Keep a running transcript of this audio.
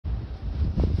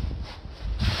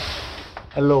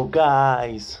Hello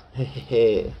guys,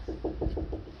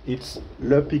 it's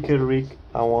Le Pickerick.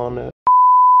 I wanna.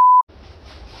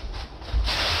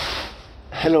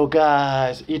 Hello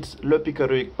guys, it's Le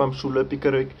Pickerick. Pamshu Le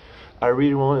Pickerick. I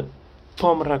really want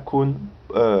Pom Raccoon.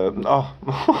 Oh.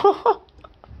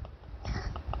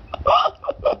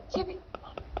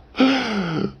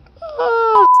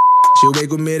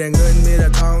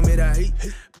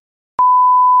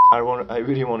 I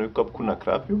really want to kopku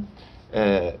nakrapiu.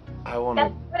 I want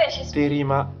to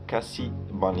terima, kasih,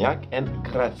 banyak, and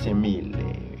grazie mille.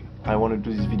 I want to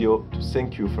do this video to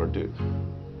thank you for the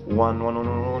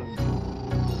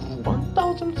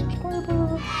 1,000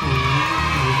 subscribers.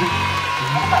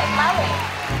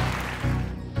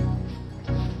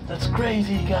 That's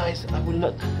crazy, guys. I will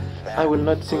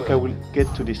not think I will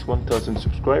get to this 1,000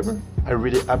 subscriber. I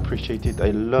really appreciate it.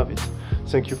 I love it.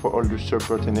 Thank you for all the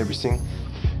support and everything.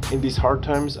 In these hard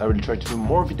times, I will try to do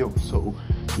more videos, so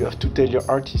you have to tell your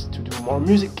artist to do more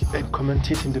music and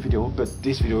comment it in the video, but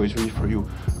this video is really for you.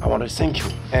 I want to thank you,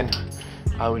 and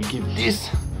I will give this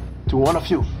to one of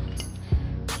you.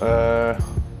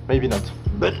 Maybe not,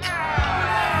 but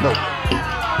no,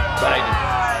 but I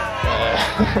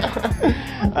did.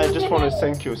 I just want to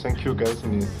thank you guys,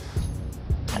 and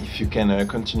if you can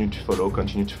continue to follow,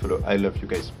 I love you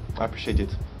guys. I appreciate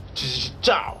it.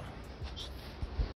 Ciao.